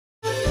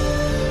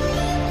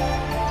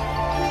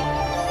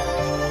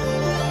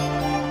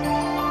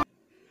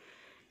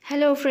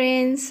Hello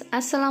friends,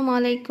 আসসালামু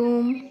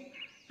আলাইকুম।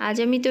 আজ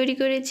আমি তৈরি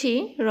করেছি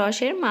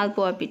রসের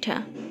মালপোয়া পিঠা।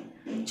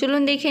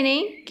 চলুন দেখে নেই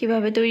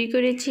কীভাবে তৈরি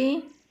করেছি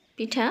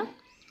পিঠা।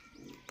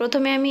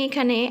 প্রথমে আমি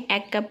এখানে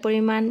 1 কাপ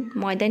পরিমাণ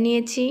ময়দা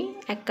নিয়েছি,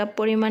 1 কাপ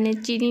পরিমাণে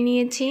চিনি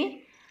নিয়েছি,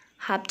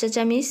 হাফ চা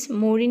চামচ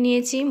মৌরি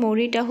নিয়েছি।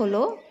 মৌরিটা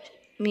হলো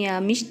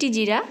মিষ্টি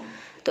জিরা।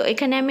 তো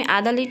এখানে আমি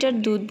আধা লিটার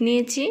দুধ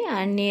নিয়েছি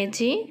আর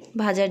নিয়েছি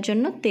ভাজার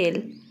জন্য তেল।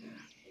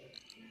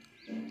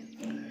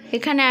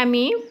 এখানে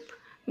আমি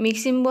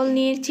মিক্সিং বোল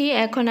নিয়েছি।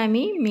 এখন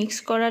আমি মিক্স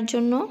করার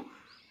জন্য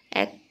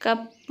 1 কাপ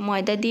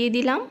ময়দা দিয়ে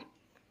দিলাম।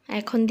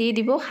 এখন দিয়ে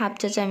দিব হাফ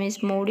চা চামচ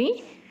মৌরি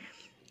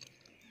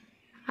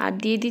আর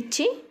দিয়ে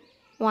দিচ্ছি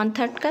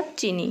 1/3 কাপ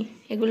চিনি।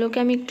 এগুলোকে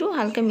আমি একটু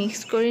হালকা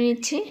মিক্স করে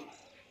নিচ্ছি।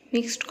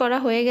 মিক্সড করা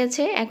হয়ে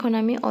গেছে। এখন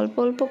আমি অল্প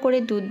অল্প করে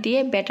দুধ দিয়ে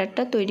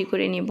ব্যাটারটা তৈরি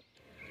করে নেব।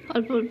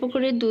 অল্প অল্প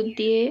করে দুধ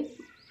দিয়ে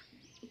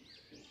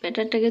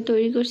ব্যাটারটাকে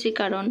তৈরি করছি,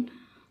 কারণ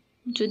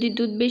যদি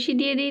দুধ বেশি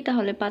দিয়ে দিই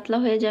তাহলে পাতলা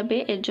হয়ে যাবে।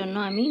 এর জন্য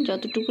আমি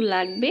যতটুকু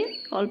লাগবে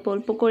অল্প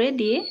অল্প করে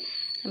দিয়ে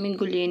আমি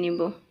গুলিয়ে নিব।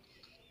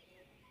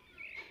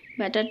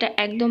 ব্যাটারটা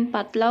একদম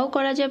পাতলাও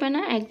করা যাবে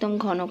না, একদম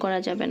ঘন করা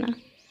যাবে না।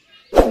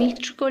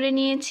 মিক্সড করে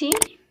নিয়েছি।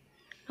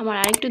 আমার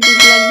আরেকটু দুধ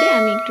লাগবে,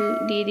 আমি একটু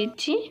দিয়ে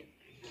দিচ্ছি।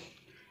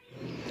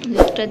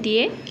 দুধটা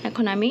দিয়ে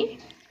এখন আমি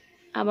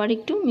আবার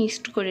একটু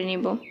মিক্সড করে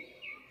নেব।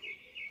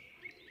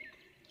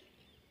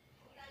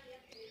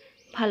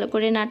 ভালো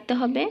করে নাড়তে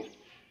হবে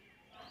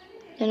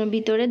যেন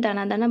ভিতরে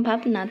দানা দানা ভাব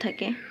না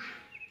থাকে।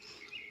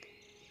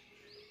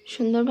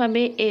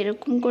 সুন্দরভাবে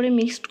এরকম করে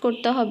মিক্সড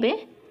করতে হবে।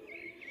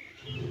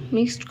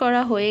 মিক্সড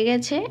করা হয়ে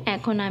গেছে।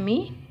 এখন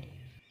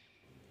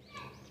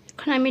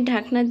আমি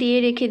ঢাকনা দিয়ে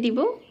রেখে দিব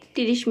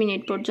 30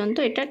 মিনিট পর্যন্ত।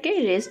 এটাকে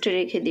রেস্ট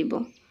রেখে দিব।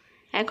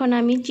 এখন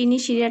আমি চিনি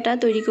শিরাটা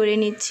তৈরি করে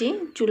নিচ্ছি।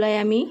 চুলায়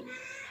আমি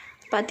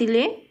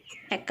পাতিলে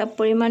 1 কাপ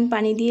পরিমাণ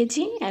পানি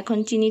দিয়েছি। এখন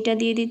চিনিটা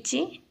দিয়ে দিচ্ছি।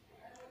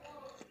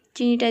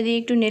 চিনিটা দিয়ে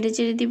একটু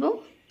নেড়েচেড়ে দিব।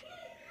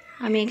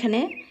 আমি এখানে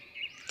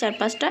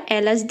 4-5টা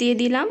এলাচ দিয়ে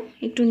দিলাম।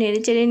 একটু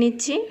নেড়েচেড়ে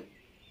নিচ্ছি।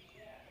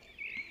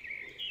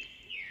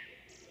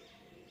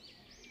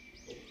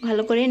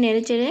 ভালো করে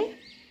নেড়েচেড়ে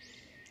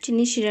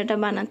চিনি শিরাটা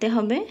বানাতে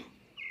হবে।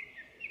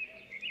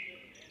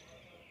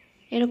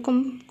 এরকম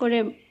করে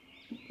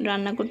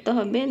রান্না করতে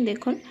হবে।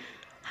 দেখুন,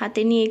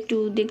 হাতে নিয়ে একটু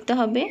দেখতে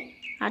হবে।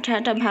 আঠা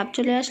আঠা ভাব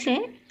চলে আসলে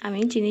আমি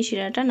চিনি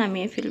শিরাটা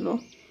নামিয়ে ফেলব।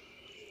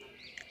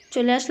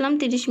 চলে আসলাম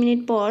 30 মিনিট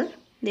পর।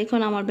 দেখুন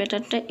আমার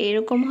ব্যাটারটা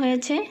এরকম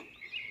হয়েছে।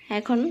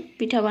 এখন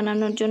পিঠা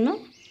বানানোর জন্য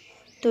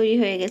তৈরি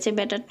হয়ে গেছে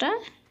ব্যাটারটা।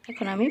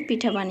 এখন আমি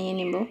পিঠা বানিয়ে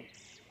নিব।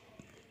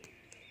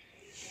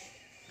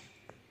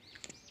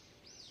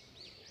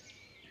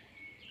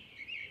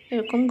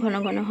 এরকম ঘন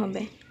ঘন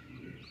হবে।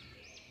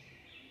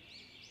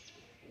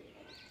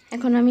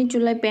 এখন আমি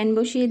চুলায় প্যান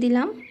বসিয়ে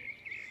দিলাম।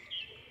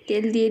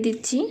 তেল দিয়ে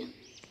দিচ্ছি।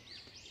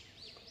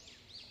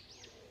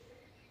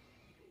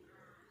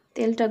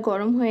 তেলটা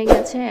গরম হয়ে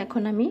গেছে।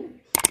 এখন আমি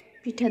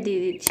পিঠা দিয়ে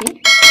দিচ্ছি।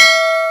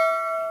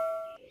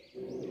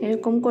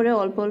 এরকম করে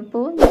অল্প অল্প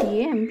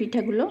দিয়ে আমি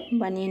পিঠাগুলো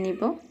বানিয়ে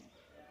নিব।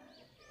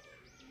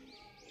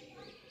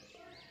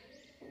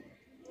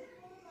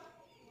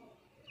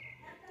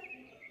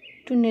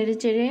 একটু নেড়ে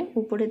চেড়ে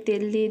উপরে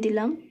তেল দিয়ে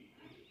দিলাম।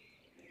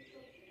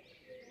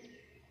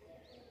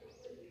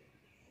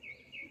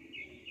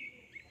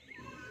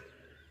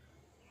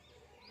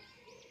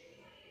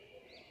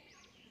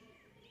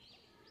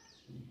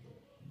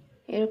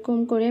 এরকম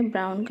করে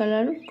ব্রাউন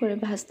কালার করে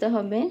ভাজতে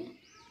হবে।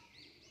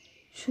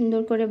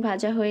 সুন্দর করে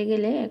ভাজা হয়ে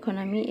গেলে এখন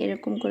আমি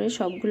এরকম করে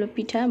সবগুলো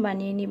পিঠা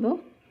বানিয়ে নিব।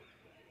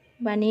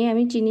 বানিয়ে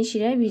আমি চিনি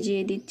শিরায়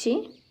ভিজিয়ে দিচ্ছি।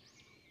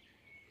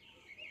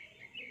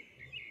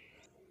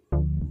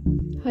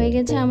 হয়ে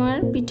গেছে আমার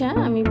পিঠা।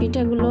 আমি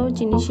পিঠাগুলো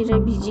চিনি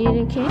শিরায় ভিজিয়ে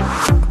রেখে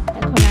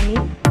এখন আমি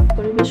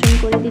পরিবেশন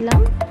করে দিলাম।